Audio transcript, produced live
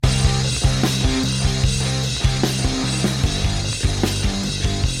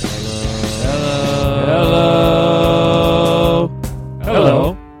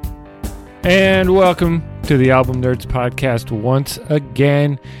welcome to the Album Nerds Podcast once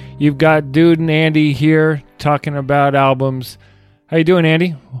again. You've got Dude and Andy here talking about albums. How you doing,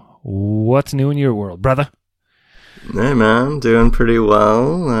 Andy? What's new in your world, brother? Hey, man. Doing pretty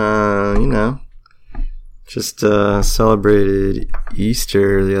well. Just celebrated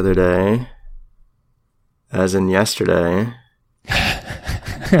Easter the other day. As in yesterday.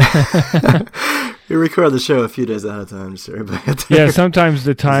 We record the show a few days ahead of time, sir. Yeah, sometimes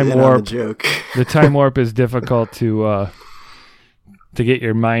the time warp. The time warp is difficult to get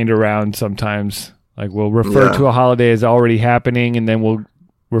your mind around. Sometimes, like we'll refer to a holiday as already happening, and then we'll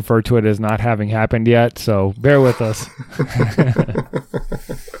refer to it as not having happened yet. So bear with us.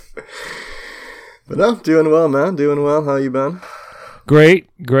 But no, doing well, man. Doing well. How you been? Great.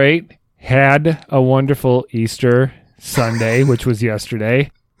 Had a wonderful Easter Sunday, which was yesterday.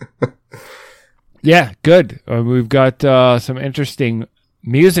 Yeah, good. We've got some interesting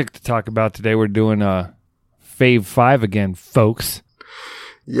music to talk about today. We're doing Fave 5 again, folks.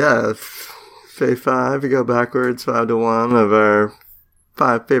 Yeah, Fave 5. We go backwards 5 to 1 of our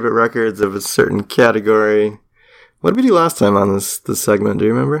 5 favorite records of a certain category. What did we do last time on this segment? Do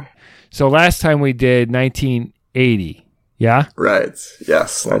you remember? So last time we did 1980. Yeah? Right.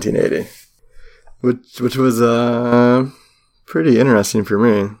 Yes, 1980. Which was pretty interesting for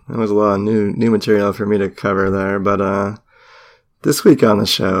me. That was a lot of new material for me to cover there. But this week on the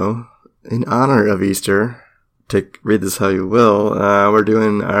show, in honor of Easter, read this how you will, we're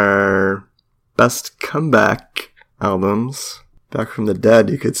doing our best comeback albums. Back from the dead,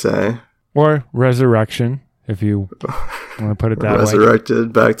 you could say. Or resurrection, if you want to put it that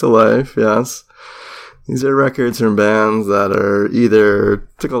Resurrected back to life, yes. These are records from bands that are either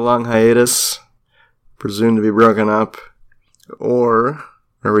took a long hiatus, presumed to be broken up, or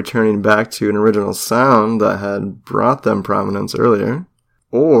are returning back to an original sound that had brought them prominence earlier,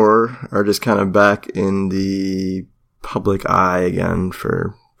 or are just kind of back in the public eye again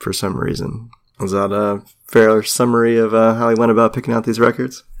for some reason. Is that a fair summary of how he went about picking out these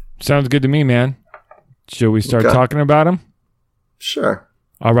records? Sounds good to me, man. Should we start talking about them? Sure.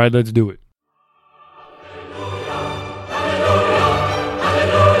 All right, let's do it.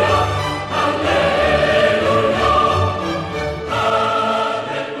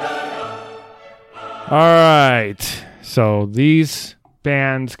 All right, so these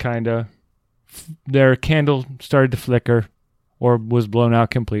bands their candle started to flicker or was blown out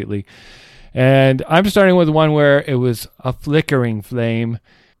completely. And I'm starting with one where it was a flickering flame.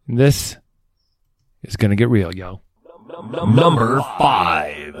 This is going to get real, yo. Number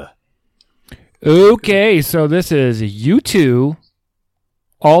 5. Okay, so this is U2,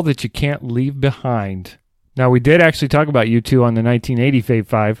 All That You Can't Leave Behind. Now, we did actually talk about U2 on the 1980 Fave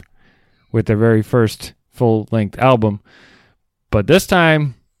 5 with their very first full-length album. But this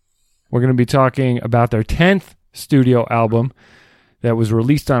time, we're going to be talking about their 10th studio album that was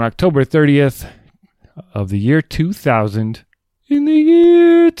released on October 30th of the year 2000. In the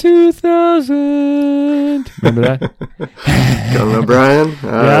year 2000. Remember that? Conan O'Brien?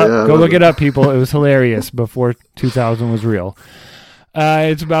 Go look it up, people. It was hilarious before 2000 was real.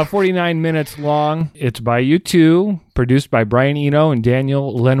 It's about 49 minutes long. It's by U2, produced by Brian Eno and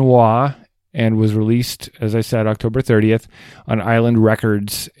Daniel Lanois, and was released, as I said, October 30th on Island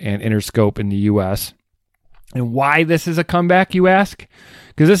Records and Interscope in the U.S. And why this is a comeback, you ask?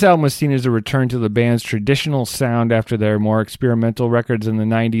 Because this album was seen as a return to the band's traditional sound after their more experimental records in the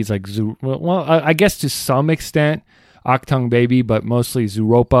 90s, like, I guess to some extent, Achtung Baby, but mostly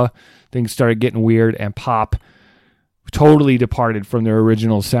Zooropa. Things started getting weird, and pop totally departed from their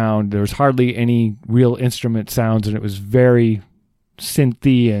original sound. There was hardly any real instrument sounds, and it was very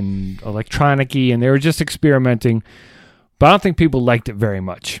synthy and electronic-y, and they were just experimenting. But I don't think people liked it very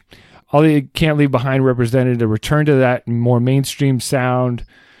much. All You Can't Leave Behind represented a return to that more mainstream sound.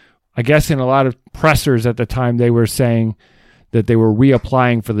 I guess in a lot of pressers at the time, they were saying that they were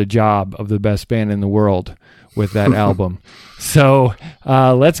reapplying for the job of the best band in the world with that album. So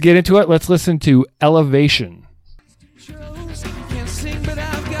let's get into it. Let's listen to Elevation.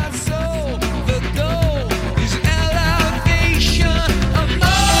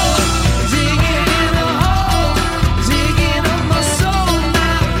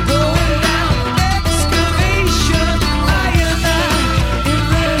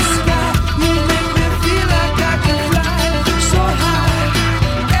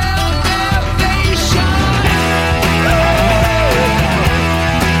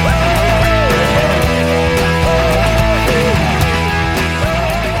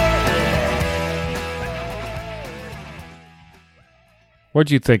 What'd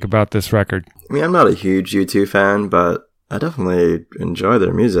you think about this record? I mean, I'm not a huge U2 fan, but I definitely enjoy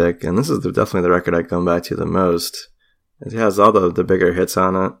their music, and this is definitely the record I come back to the most. It has all the bigger hits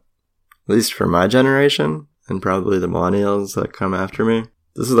on it, at least for my generation, and probably the millennials that come after me.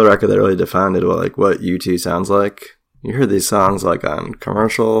 This is the record that really defined it, what U2 sounds like. You heard these songs like on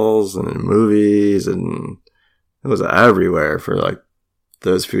commercials and in movies, and it was everywhere for like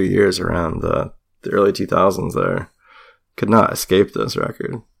those few years around the early 2000s there. Could not escape this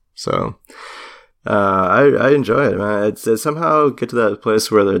record. So I enjoy it, man. It's somehow get to that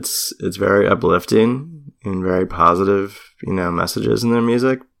place where it's very uplifting and very positive, messages in their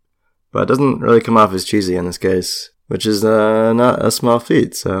music, but it doesn't really come off as cheesy in this case, which is not a small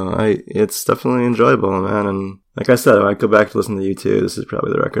feat. So it's definitely enjoyable, man. And like I said, when I go back to listen to U2, this is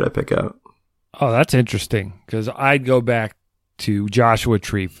probably the record I pick out. Oh, that's interesting, because I'd go back to Joshua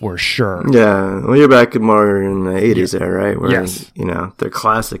Tree for sure. Yeah, well, you're back more in the 80s there, right? Where, yes. They're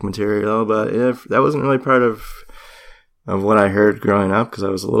classic material, but if that wasn't really part of what I heard growing up, because I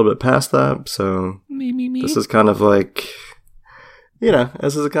was a little bit past that, so Me. This is kind of like,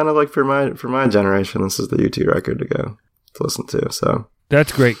 for my generation, this is the U2 record to listen to, so.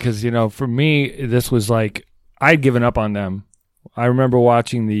 That's great, because, for me, this was like, I'd given up on them. I remember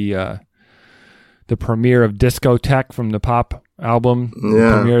watching the premiere of Discotheque from the Pop album,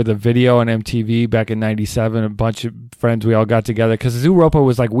 premiere of the video on MTV back in 97. A bunch of friends, we all got together because Zooropa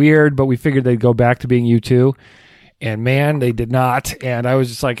was like weird, but we figured they'd go back to being U2. And man, they did not. And I was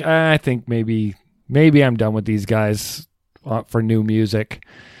just like, I think maybe I'm done with these guys for new music.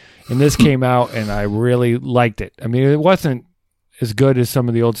 And this came out and I really liked it. I mean, it wasn't as good as some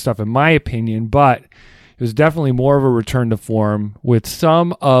of the old stuff in my opinion, but it was definitely more of a return to form with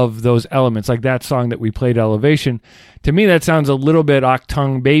some of those elements, like that song that we played, Elevation. To me, that sounds a little bit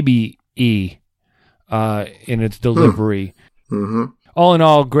Achtung Baby-y in its delivery. Mm-hmm. All in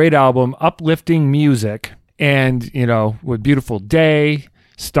all, great album, uplifting music, and, with Beautiful Day,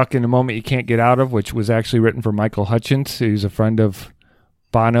 Stuck in a Moment You Can't Get Out of, which was actually written for Michael Hutchence, who's a friend of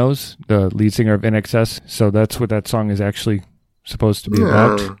Bono's, the lead singer of INXS. So that's what that song is actually supposed to be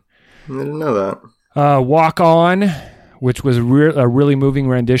about. I didn't know that. Walk On, which was a really moving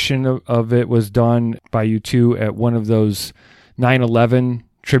rendition of it, was done by U2 at one of those 9/11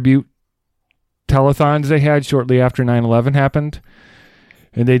 tribute telethons they had shortly after 9/11 happened.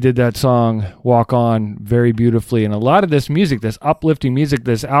 And they did that song, Walk On, very beautifully. And a lot of this music, this uplifting music,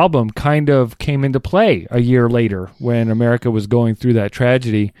 this album kind of came into play a year later when America was going through that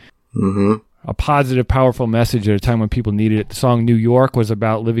tragedy. Mm-hmm. A positive, powerful message at a time when people needed it. The song New York was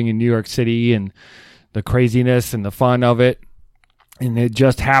about living in New York City and the craziness and the fun of it. And it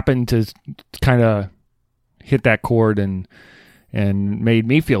just happened to kind of hit that chord and made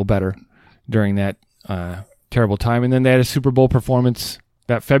me feel better during that terrible time. And then they had a Super Bowl performance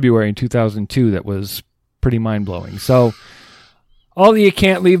that February in 2002 that was pretty mind-blowing. So, All That You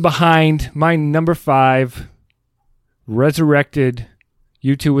Can't Leave Behind, my number 5, Resurrected.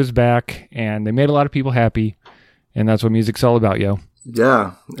 U2 was back, and they made a lot of people happy, and that's what music's all about, yo.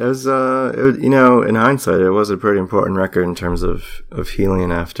 Yeah, it was, in hindsight, it was a pretty important record in terms of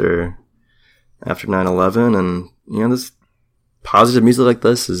healing after 9/11, and, this positive music like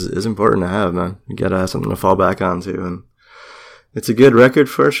this is important to have, man. You gotta have something to fall back onto, and it's a good record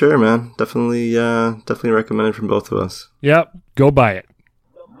for sure, man. Definitely recommended from both of us. Yep, go buy it.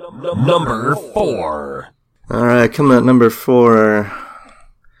 Number 4. All right, coming at number 4.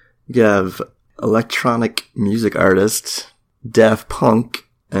 You have electronic music artist Daft Punk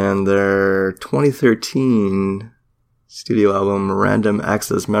and their 2013 studio album Random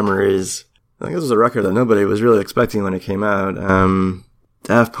Access Memories. I think this was a record that nobody was really expecting when it came out.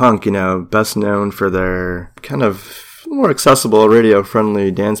 Daft Punk, best known for their kind of more accessible,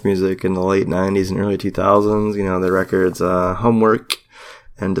 radio-friendly dance music in the late 90s and early 2000s. Their records Homework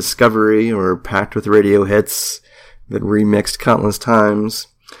and Discovery were packed with radio hits that remixed countless times.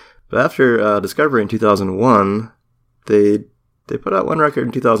 But after Discovery in 2001, they put out one record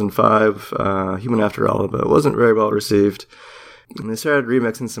in 2005, Human After All, but it wasn't very well received. And they started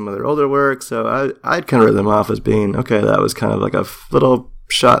remixing some of their older work, so I'd kind of written them off as being, okay, that was kind of like a little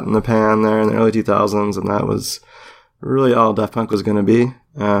shot in the pan there in the early 2000s, and that was really all Daft Punk was going to be.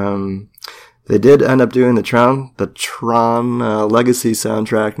 They did end up doing the Tron Legacy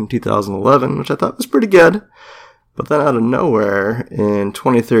soundtrack in 2011, which I thought was pretty good. But then out of nowhere, in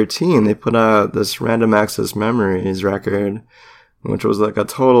 2013, they put out this Random Access Memories record, which was like a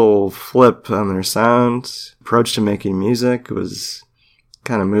total flip on their sound. Approach to making music was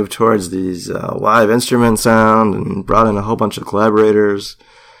kind of moved towards these live instrument sound and brought in a whole bunch of collaborators.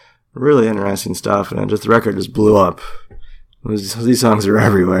 Really interesting stuff, and the record just blew up. These songs are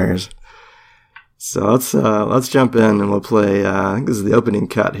everywhere. So let's jump in and we'll play. I think this is the opening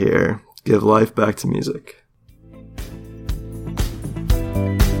cut here. Give life back to music.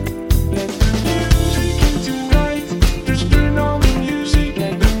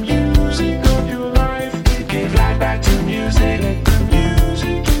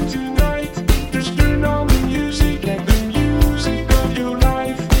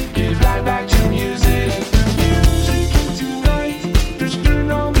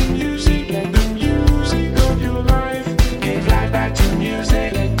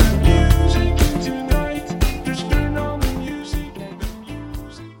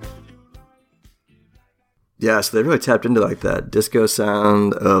 Yeah, so they really tapped into like that disco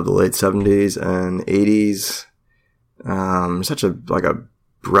sound of the late 70s and 80s. Such a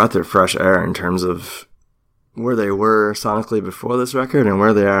breath of fresh air in terms of where they were sonically before this record and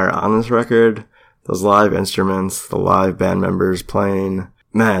where they are on this record. Those live instruments, the live band members playing.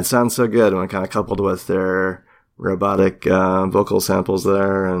 Man, it sounds so good when kind of coupled with their robotic vocal samples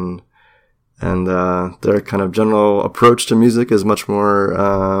there and their kind of general approach to music is much more,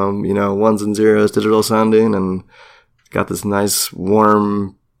 ones and zeros, digital sounding, and got this nice,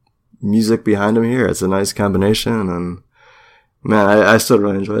 warm music behind them here. It's a nice combination, and man, I still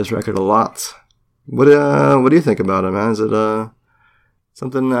really enjoy this record a lot. What do you think about it, man? Is it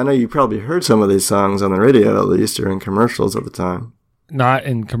something? I know you probably heard some of these songs on the radio, at least, or in commercials at the time. Not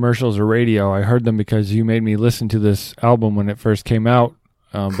in commercials or radio. I heard them because you made me listen to this album when it first came out.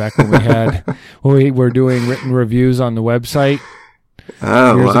 Back when we were doing written reviews on the website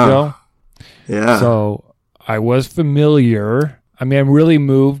years ago. Yeah. So I was familiar. I mean, I'm really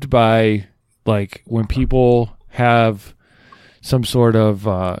moved by like when people have some sort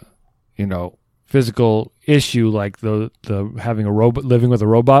of physical issue, like the having a robot, living with a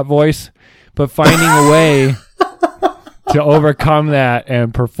robot voice, but finding a way to overcome that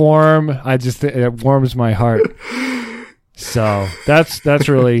and perform. It warms my heart. So that's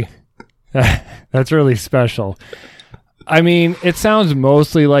really that's really special. I mean, it sounds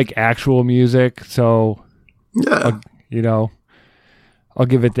mostly like actual music, so yeah, I'll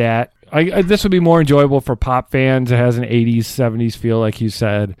give it that. This would be more enjoyable for pop fans. It has an 80s, 70s feel, like you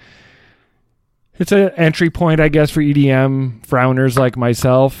said. It's an entry point, I guess, for EDM frowners like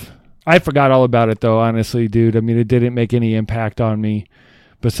myself. I forgot all about it, though, honestly, dude. I mean, it didn't make any impact on me.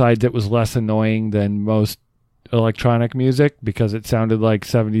 Besides, it was less annoying than most electronic music because it sounded like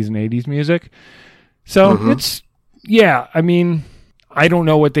 70s and 80s music. So I mean, I don't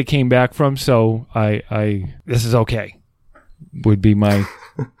know what they came back from, so this is okay, would be my...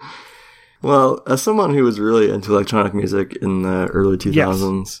 Well, as someone who was really into electronic music in the early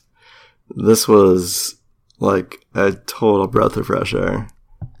 2000s, This was like a total breath of fresh air.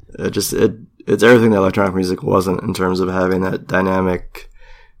 It's everything that electronic music wasn't in terms of having that dynamic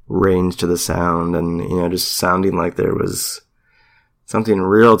range to the sound and, just sounding like there was something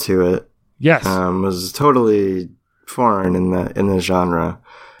real to it. Yes. Was totally foreign in the genre.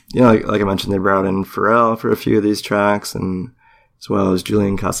 Like I mentioned, they brought in Pharrell for a few of these tracks, and as well as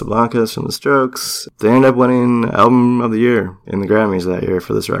Julian Casablancas from The Strokes. They ended up winning Album of the Year in the Grammys that year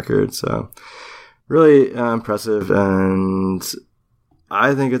for this record. So really impressive, and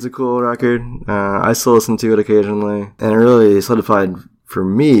I think it's a cool record. I still listen to it occasionally, and it really solidified for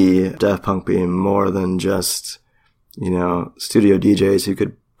me Daft Punk being more than just, studio DJs who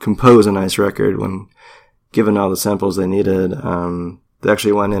could compose a nice record when given all the samples they needed. They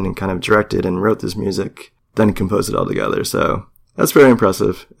actually went in and kind of directed and wrote this music, then composed it all together. So that's very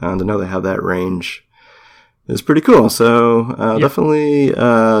impressive. And to know they have that range is pretty cool. So definitely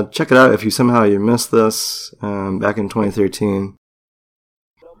check it out if you missed this back in 2013.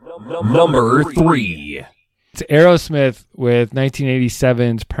 Number 3. It's Aerosmith with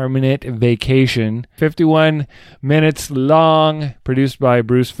 1987's Permanent Vacation. 51 minutes long, produced by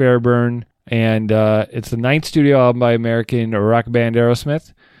Bruce Fairbairn. And it's the 9th studio album by American rock band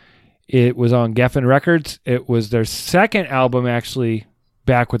Aerosmith. It was on Geffen Records. It was their second album, actually,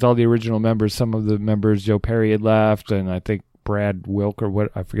 back with all the original members. Some of the members, Joe Perry had left, and I think Brad Wilk,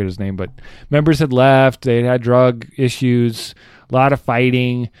 I forget his name, but members had left. They had drug issues, a lot of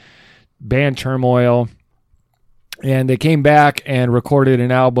fighting, band turmoil. And they came back and recorded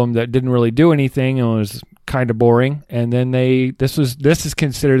an album that didn't really do anything and was kind of boring. And then this is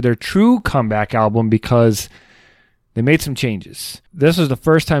considered their true comeback album because they made some changes. This was the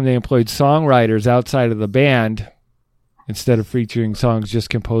first time they employed songwriters outside of the band instead of featuring songs just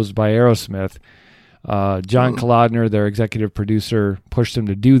composed by Aerosmith. John Kalodner, their executive producer, pushed them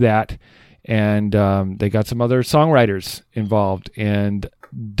to do that, and they got some other songwriters involved. And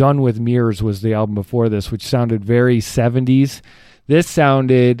Done with Mirrors was the album before this, which sounded very 70s. This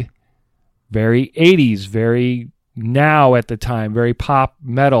sounded very 80s, very now at the time, very pop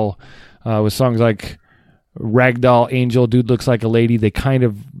metal, with songs like Ragdoll Angel, Dude Looks Like a Lady. They kind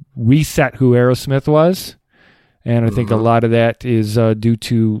of reset who Aerosmith was. And I think a lot of that is due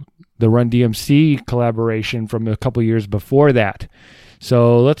to the Run DMC collaboration from a couple years before that.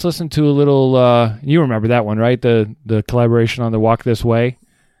 So let's listen to a little, you remember that one, right? The collaboration on the Walk This Way.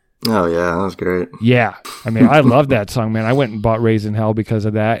 Oh, yeah, that was great. Yeah. I mean, I love that song, man. I went and bought Raised in Hell because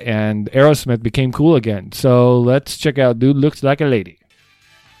of that, and Aerosmith became cool again. So let's check out Dude Looks Like a Lady.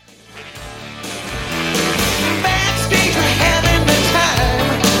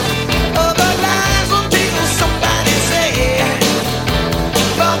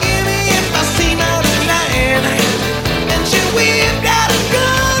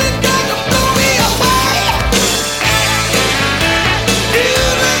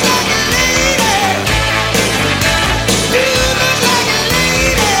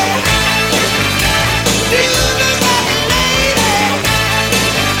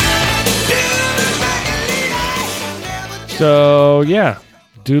 So, yeah,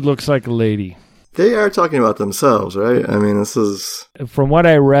 Dude Looks Like a Lady. They are talking about themselves, right? I mean, this is... From what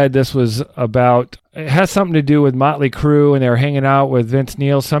I read, this was about... It has something to do with Motley Crue, and they were hanging out with Vince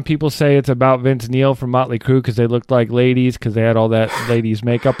Neil. Some people say it's about Vince Neil from Motley Crue because they looked like ladies because they had all that ladies'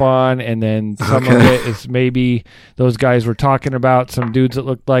 makeup on. And then some of it is maybe those guys were talking about some dudes that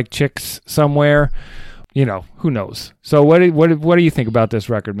looked like chicks somewhere. You know, who knows? So what do you think about this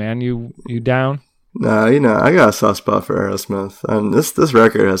record, man? You down? No, I got a soft spot for Aerosmith, and this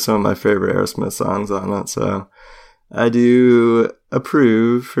record has some of my favorite Aerosmith songs on it, so I do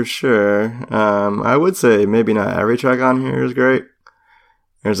approve for sure. I would say maybe not every track on here is great.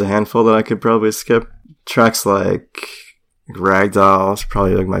 There's a handful that I could probably skip. Tracks like Ragdoll is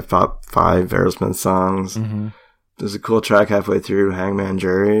probably like my top 5 Aerosmith songs. Mm-hmm. There's a cool track halfway through, Hangman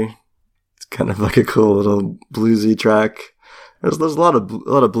Jury. It's kind of like a cool little bluesy track. There's a lot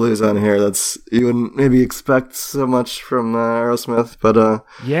of blues on here that's you wouldn't maybe expect so much from Aerosmith, but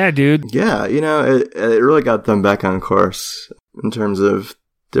yeah, dude, yeah, it really got them back on course in terms of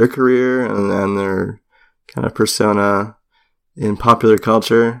their career and their kind of persona in popular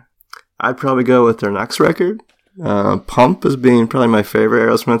culture. I'd probably go with their next record, Pump, as being probably my favorite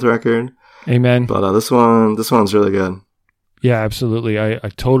Aerosmith record. Amen. But this one's really good. Yeah, absolutely. I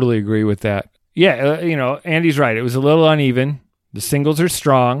totally agree with that. Yeah, Andy's right. It was a little uneven. The singles are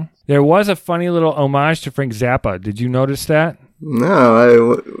strong. There was a funny little homage to Frank Zappa. Did you notice that?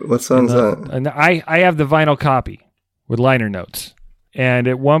 No. What song's that? And I have the vinyl copy with liner notes. And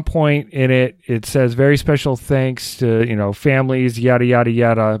at one point in it, it says, very special thanks to, families, yada, yada,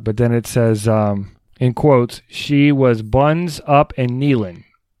 yada. But then it says, in quotes, she was buns up and kneeling.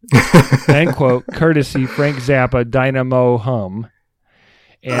 End quote, courtesy Frank Zappa, Dynamo Hum.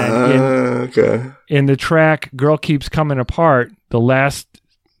 And in the track "Girl Keeps Coming Apart," the last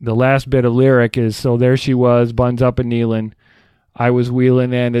bit of lyric is, so there she was, buns up and kneeling, I was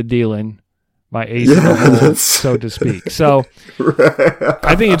wheeling and a dealing, my ace in the hole, so to speak. So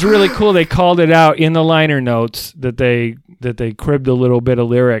I think it's really cool they called it out in the liner notes that they cribbed a little bit of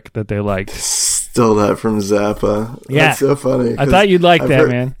lyric that they liked. Stole that from Zappa. Yeah. That's so funny. I thought you'd like that,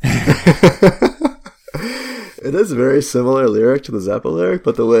 man. It is a very similar lyric to the Zappa lyric,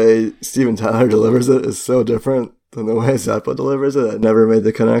 but the way Steven Tyler delivers it is so different than the way Zappa delivers it. I never made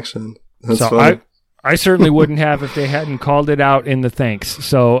the connection. That's so funny. I certainly wouldn't have if they hadn't called it out in the thanks.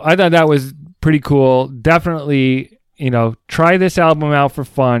 So I thought that was pretty cool. Definitely, try this album out for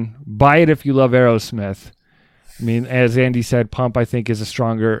fun. Buy it if you love Aerosmith. I mean, as Andy said, Pump, I think, is a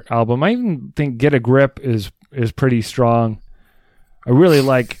stronger album. I even think Get a Grip is pretty strong. I really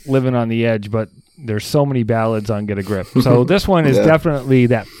like Living on the Edge, but there's so many ballads on Get a Grip. So this one is definitely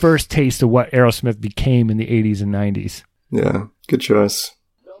that first taste of what Aerosmith became in the 80s and 90s. Yeah, good choice.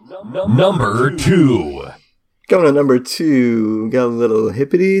 Number 2. Going to number 2, got a little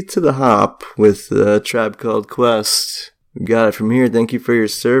hippity to the hop with a Tribe Called Quest. We got it from here. Thank You for Your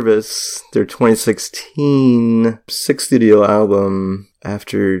Service. Their 2016 6th studio album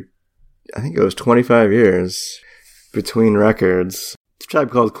after, I think it was 25 years between records.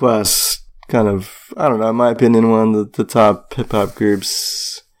 Tribe Called Quest, kind of, I don't know, in my opinion, one of the top hip-hop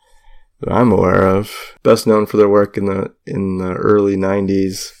groups that I'm aware of. Best known for their work in the early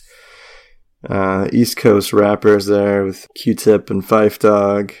 90s. East Coast rappers there with Q-Tip and Phife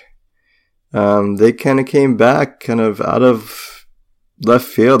Dawg. They kind of came back kind of out of left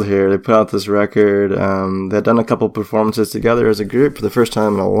field here. They put out this record. They had done a couple performances together as a group for the first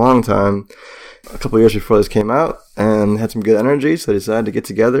time in a long time, a couple years before this came out, and had some good energy, so they decided to get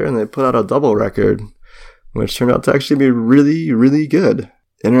together and they put out a double record, which turned out to actually be really, really good.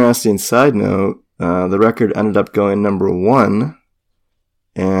 interesting side note, the record ended up going number 1,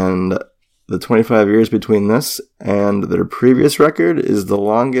 and the 25 years between this and their previous record is the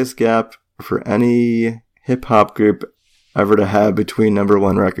longest gap for any hip-hop group ever to have between number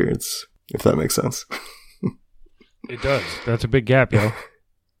 1 records, if that makes sense. It does. That's a big gap, yo.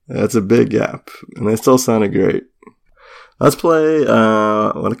 That's a big gap, and they still sounded great. Let's play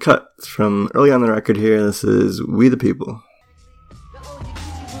what a cut from early on the record here. This is We the People.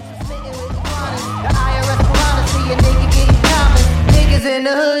 In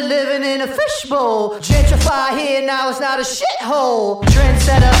the hood, living in a fishbowl. Gentrify here, now it's not a shithole.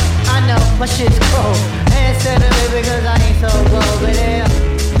 Trendsetter, I know my shit's cold. Handsetter, baby, because I ain't so cold. But yeah,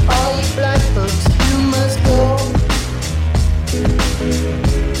 all you black folks, you must go.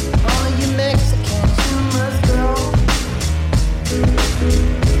 All you Mexicans, you must go.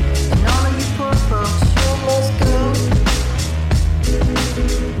 And all of you poor folks, you must go.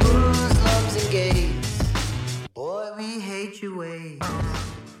 Muslims and gays, boy, we hate your ways.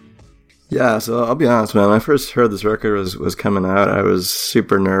 Yeah, so I'll be honest, man. When I first heard this record was coming out, I was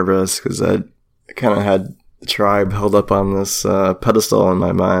super nervous because I kind of had Tribe held up on this pedestal in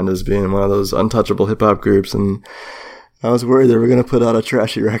my mind as being one of those untouchable hip-hop groups, and I was worried they were going to put out a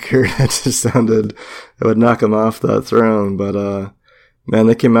trashy record that just sounded, it would knock them off that throne, but man,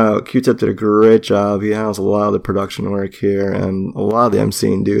 they came out. Q-Tip did a great job. He handles a lot of the production work here and a lot of the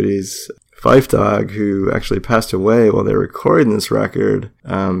emceeing duties. Phife Dawg, who actually passed away while they were recording this record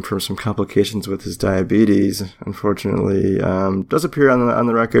from some complications with his diabetes, unfortunately, does appear on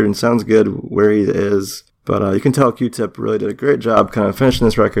the record and sounds good where he is. But you can tell Q-Tip really did a great job kind of finishing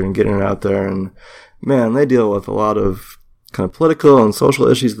this record and getting it out there. And man, they deal with a lot of kind of political and social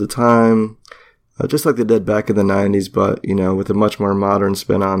issues at the time, just like they did back in the 90s, but, you know, with a much more modern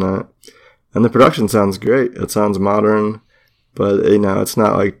spin on it. And the production sounds great. It sounds modern, but, you know, it's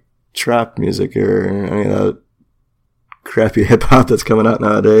not like trap music or any of that crappy hip-hop that's coming out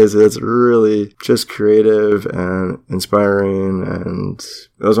nowadays. It's really just creative and inspiring, and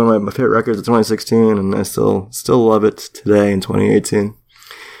it was one of my favorite records of 2016, and I still love it today in 2018.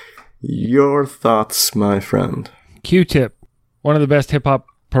 Your thoughts, my friend? Q-Tip, one of the best hip-hop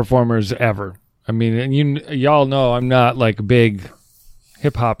performers ever. I mean, and y'all know I'm not like a big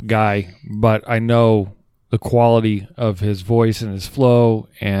hip-hop guy, but I know the quality of his voice and his flow,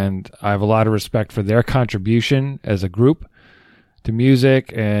 and I have a lot of respect for their contribution as a group to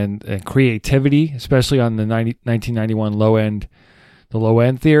music and creativity, especially on the 1991 the low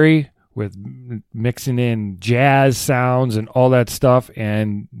end theory, with mixing in jazz sounds and all that stuff.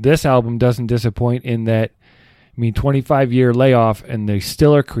 And this album doesn't disappoint in that. I mean, 25-year layoff, and they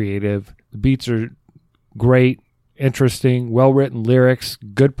still are creative. The beats are great, interesting, well-written lyrics,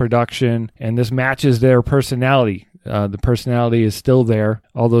 good production, and this matches their personality. The personality is still there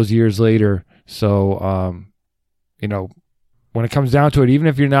all those years later. So, you know, when it comes down to it, even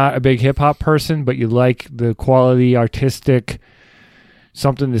if you're not a big hip-hop person, but you like the quality, artistic,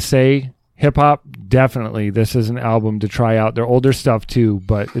 something to say hip-hop, definitely this is an album to try out. Their older stuff too,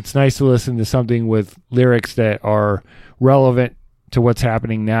 but it's nice to listen to something with lyrics that are relevant to what's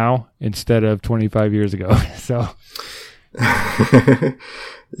happening now instead of 25 years ago. So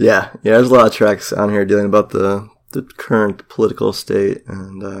yeah, there's a lot of tracks on here dealing about the current political state,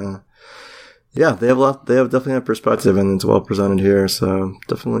 and yeah, they have definitely a perspective, and it's well presented here, so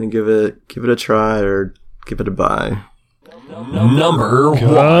definitely give it a try or give it a buy. Number 1.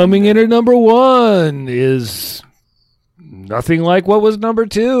 Coming in at number 1 is nothing like what was number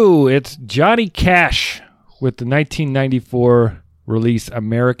 2. It's Johnny Cash with the 1994 release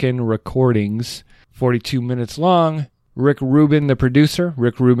American Recordings, 42 minutes long. Rick Rubin, the producer.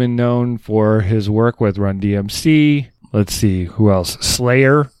 Rick Rubin, known for his work with Run DMC. Let's see, who else?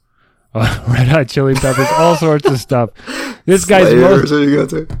 Slayer, Red Hot Chili Peppers, all sorts of stuff. This guy's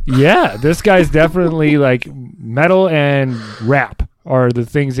yeah, this guy's definitely like metal and rap are the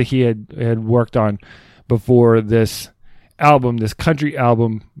things that he had worked on before this album, this country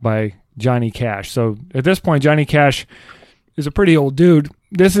album by Johnny Cash. So at this point, Johnny Cash is a pretty old dude.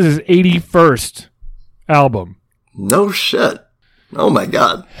 This is his 81st album. No shit. Oh my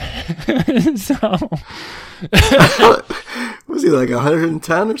God. So was he like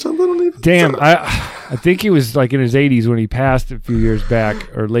 110 or something? Damn, I think he was like in his 80s when he passed a few years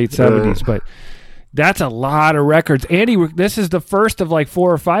back, or late 70s, but that's a lot of records. And this is the first of like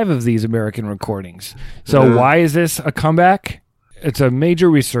 4 or 5 of these American Recordings. So why is this a comeback? It's a major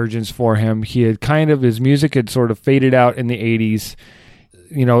resurgence for him. He had his music had sort of faded out in the 80s.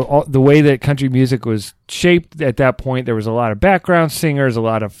 You know, the way that country music was shaped at that point, there was a lot of background singers, a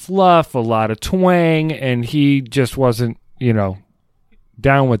lot of fluff, a lot of twang, and he just wasn't, you know,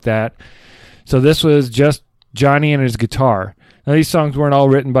 down with that. So this was just Johnny and his guitar. Now, these songs weren't all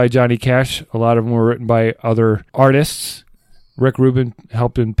written by Johnny Cash. A lot of them were written by other artists. Rick Rubin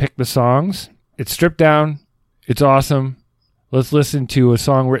helped him pick the songs. It's stripped down. It's awesome. Let's listen to a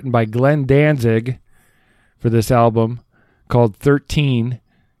song written by Glenn Danzig for this album called 13.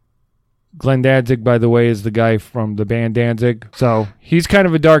 Glenn Danzig, by the way, is the guy from the band Danzig. So he's kind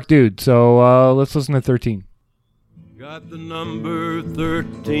of a dark dude. So let's listen to 13. Got the number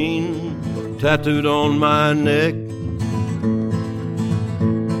 13 tattooed on my neck.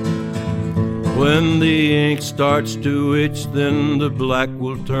 When the ink starts to itch, then the black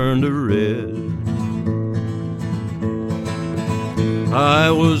will turn to red.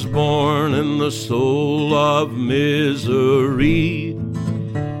 I was born in the soul of misery,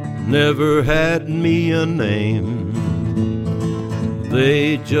 never had me a name.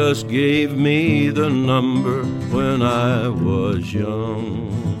 They just gave me the number when I was young.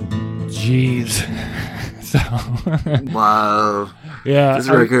 Jeez. So Wow. yeah, This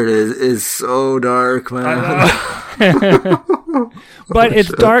record is so dark, man. but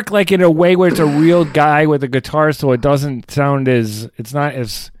it's dark like in a way where it's a real guy with a guitar, so it doesn't sound as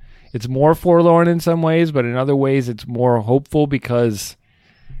it's more forlorn in some ways, but in other ways it's more hopeful because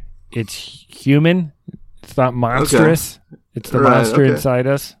it's human. It's not monstrous. Okay. It's the monster inside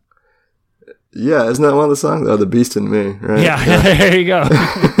us. Yeah, isn't that one of the songs? Oh, The Beast in Me, right? Yeah. There you go.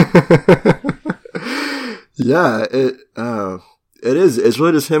 Yeah, it is. It's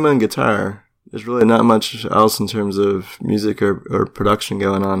really just him and guitar. There's really not much else in terms of music or production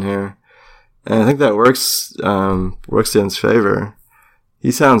going on here. And I think that works in his favor.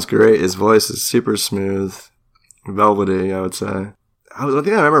 He sounds great. His voice is super smooth, velvety, I would say. The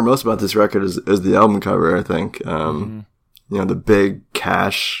thing I remember most about this record is the album cover, I think. You know, the big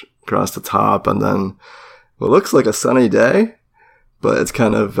Cash across the top, and then what looks like a sunny day, but it's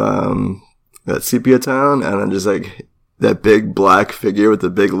kind of that sepia tone, and then just like that big black figure with the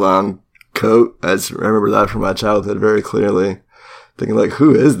big long coat. I remember that from my childhood very clearly, thinking like,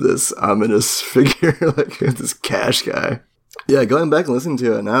 who is this ominous figure? Like, who's this Cash guy? Yeah, going back and listening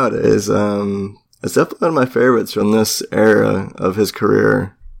to it nowadays, it's definitely one of my favorites from this era of his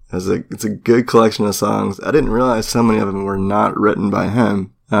career. It's a good collection of songs. I didn't realize so many of them were not written by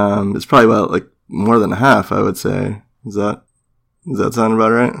him. It's probably about like more than half, I would say. Does that sound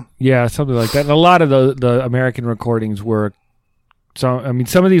about right? Yeah, something like that. And a lot of the American recordings were, some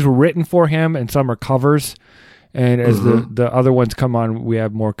of these were written for him, and some are covers. And as the other ones come on, we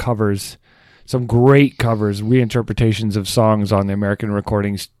have more covers. Some great covers, reinterpretations of songs on the American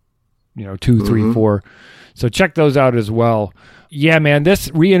recordings, 2, 3, 4. So check those out as well. Yeah, man,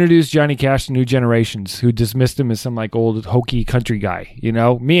 this reintroduced Johnny Cash to new generations who dismissed him as some like old hokey country guy,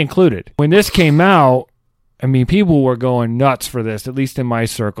 me included. When this came out, people were going nuts for this, at least in my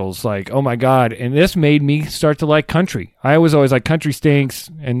circles. Like, oh my God. And this made me start to like country. I was always like, country stinks.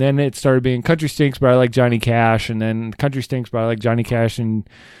 And then it started being country stinks, but I like Johnny Cash. And then country stinks, but I like Johnny Cash and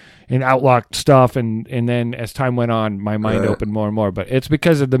outlaw stuff. And then as time went on, my mind opened more and more. But it's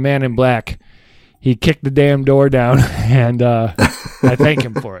because of the Man in Black. He kicked the damn door down, and I thank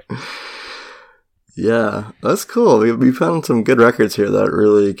him for it. Yeah, that's cool. We found some good records here that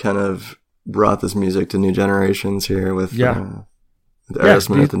really kind of brought this music to new generations here with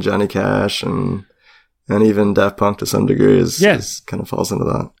Aerosmith and Johnny Cash and even Daft Punk to some degree is kind of falls into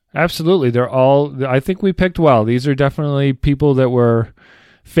that. Absolutely. They're all, I think we picked well. These are definitely people that were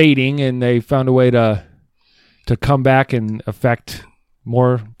fading, and they found a way to come back and affect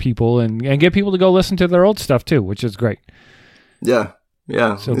more people and get people to go listen to their old stuff too, which is great. Yeah.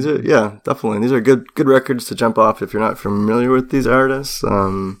 So, definitely. These are good records to jump off if you're not familiar with these artists,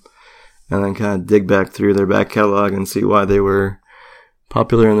 and then kind of dig back through their back catalog and see why they were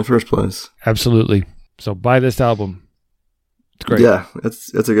popular in the first place. Absolutely. So buy this album. It's great. Yeah,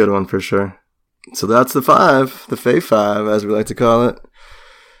 it's a good one for sure. So that's the Fave 5, as we like to call it.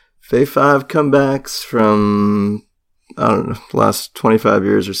 Fave 5 comebacks from, I don't know, the last 25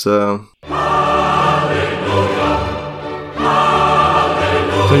 years or so.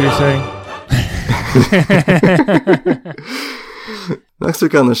 So you're saying? Next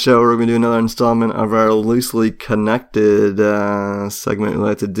week on the show, we're going to do another installment of our Loosely Connected segment we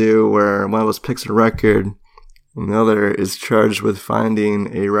like to do, where one of us picks a record and the other is charged with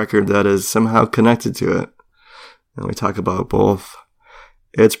finding a record that is somehow connected to it. And we talk about both.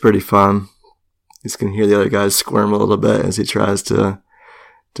 It's pretty fun. You just can hear the other guy squirm a little bit as he tries to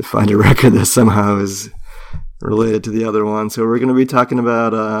find a record that somehow is related to the other one. So we're going to be talking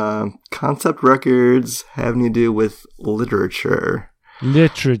about concept records having to do with literature.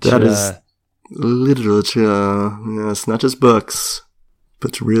 Literature. That is literature. Yes, not just books,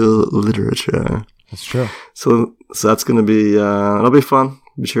 but real literature. That's true. So that's going to be, it'll be fun.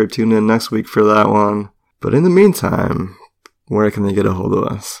 Be sure to tune in next week for that one. But in the meantime, where can they get a hold of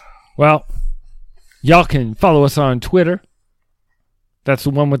us? Well, y'all can follow us on Twitter. That's the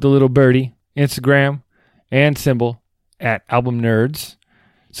one with the little birdie. Instagram and symbol at Album Nerds.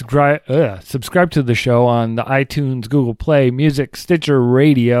 Subscribe to the show on the iTunes, Google Play, Music, Stitcher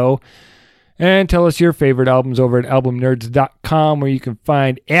Radio. And tell us your favorite albums over at albumnerds.com, where you can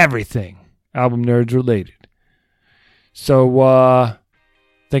find everything Album Nerds related. So,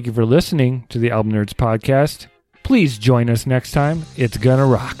 thank you for listening to the Album Nerds podcast. Please join us next time. It's gonna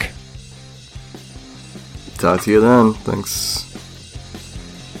rock. Talk to you then. Thanks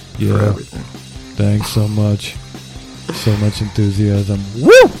for everything. Thanks so much. So much enthusiasm.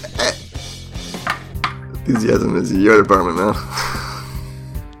 Woo! Enthusiasm is your department, man.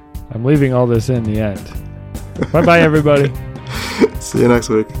 I'm leaving all this in the end. Bye-bye, everybody. See you next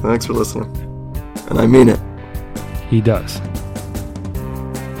week. Thanks for listening. And I mean it. He does.